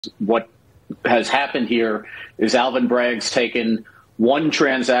what has happened here is Alvin Bragg's taken one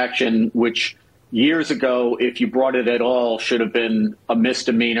transaction, which years ago, if you brought it at all, should have been a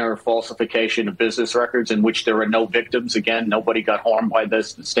misdemeanor falsification of business records in which there are no victims. Again, nobody got harmed by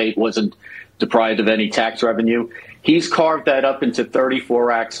this. The state wasn't deprived of any tax revenue. He's carved that up into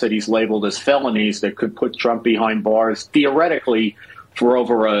 34 acts that he's labeled as felonies that could put Trump behind bars, theoretically, for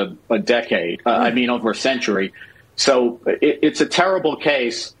over a decade. Over a century. So it's a terrible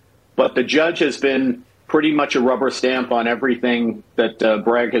case, but the judge has been pretty much a rubber stamp on everything that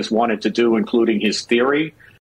Bragg has wanted to do, including his theory.